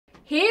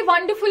Hey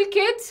wonderful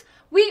kids,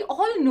 we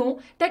all know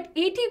that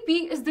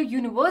ATP is the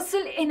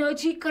universal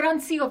energy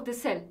currency of the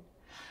cell.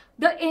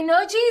 The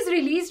energy is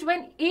released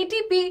when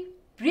ATP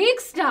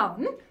breaks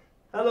down.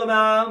 Hello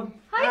ma'am.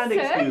 Hi, and sir.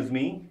 excuse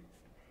me.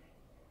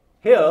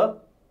 Here,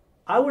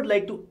 I would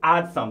like to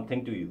add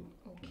something to you.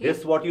 Okay.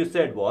 This what you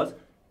said was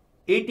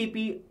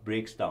ATP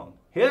breaks down.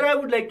 Here I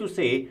would like to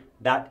say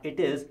that it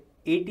is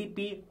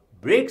ATP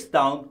breaks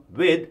down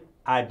with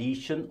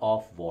addition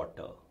of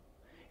water.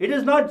 It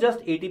is not just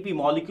ATP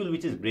molecule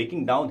which is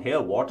breaking down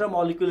here. Water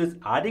molecule is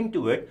adding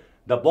to it.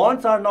 The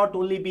bonds are not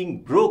only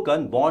being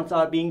broken, bonds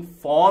are being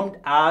formed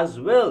as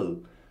well.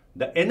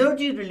 The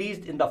energy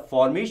released in the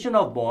formation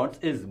of bonds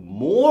is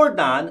more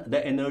than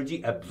the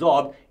energy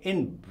absorbed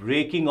in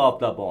breaking of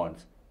the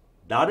bonds.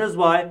 That is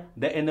why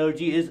the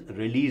energy is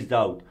released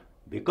out,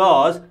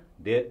 because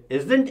there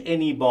isn't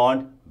any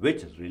bond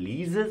which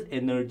releases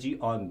energy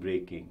on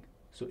breaking.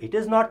 So it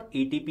is not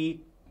ATP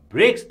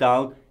breaks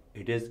down,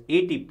 it is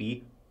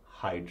ATP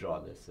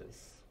hydrolysis.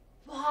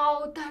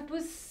 Wow, that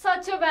was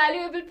such a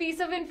valuable piece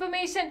of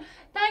information.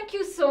 Thank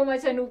you so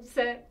much, Anup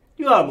sir.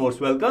 You are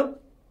most welcome.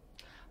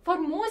 For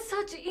more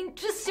such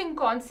interesting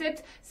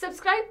concepts,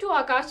 subscribe to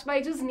Aakash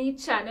BYJU'S NEET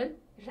channel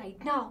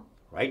right now.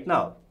 Right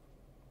now.